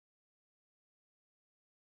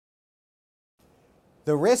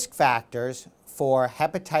The risk factors for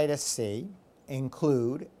hepatitis C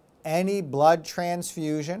include any blood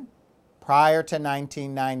transfusion prior to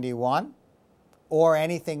 1991 or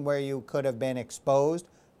anything where you could have been exposed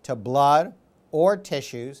to blood or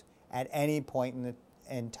tissues at any point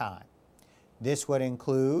in time. This would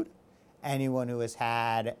include anyone who has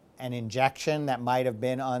had an injection that might have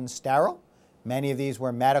been unsterile. Many of these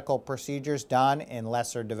were medical procedures done in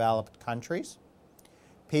lesser developed countries.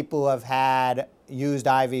 People who have had used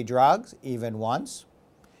IV drugs, even once.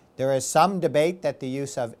 There is some debate that the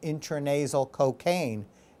use of intranasal cocaine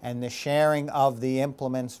and the sharing of the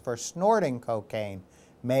implements for snorting cocaine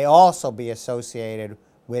may also be associated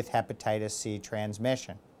with hepatitis C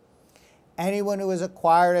transmission. Anyone who has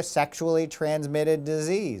acquired a sexually transmitted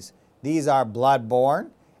disease. These are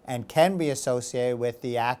blood-borne and can be associated with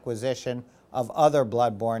the acquisition of other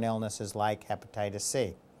blood-borne illnesses like hepatitis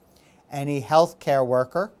C. Any healthcare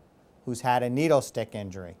worker who's had a needle stick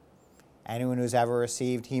injury. Anyone who's ever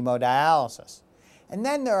received hemodialysis. And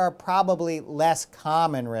then there are probably less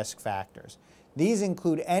common risk factors. These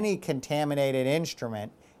include any contaminated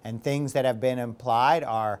instrument, and things that have been implied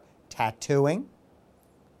are tattooing,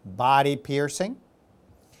 body piercing,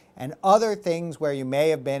 and other things where you may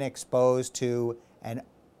have been exposed to an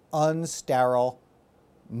unsterile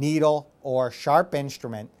needle or sharp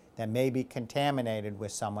instrument that may be contaminated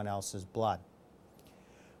with someone else's blood.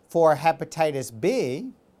 For hepatitis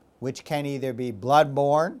B, which can either be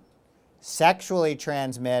blood-borne, sexually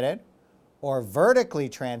transmitted, or vertically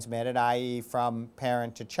transmitted, i.e. from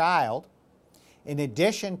parent to child, in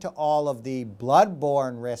addition to all of the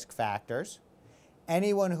blood-borne risk factors,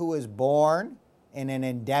 anyone who is born in an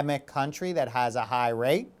endemic country that has a high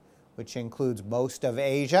rate, which includes most of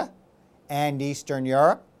Asia and Eastern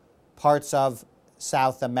Europe, parts of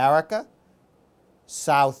South America,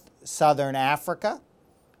 Southern Africa,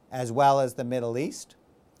 as well as the Middle East,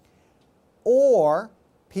 or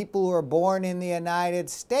people who are born in the United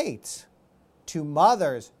States to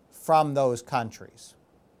mothers from those countries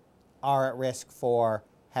are at risk for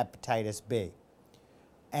hepatitis B.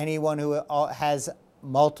 Anyone who has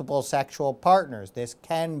multiple sexual partners, this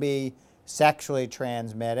can be sexually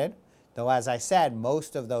transmitted, though as I said,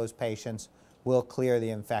 most of those patients will clear the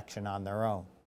infection on their own.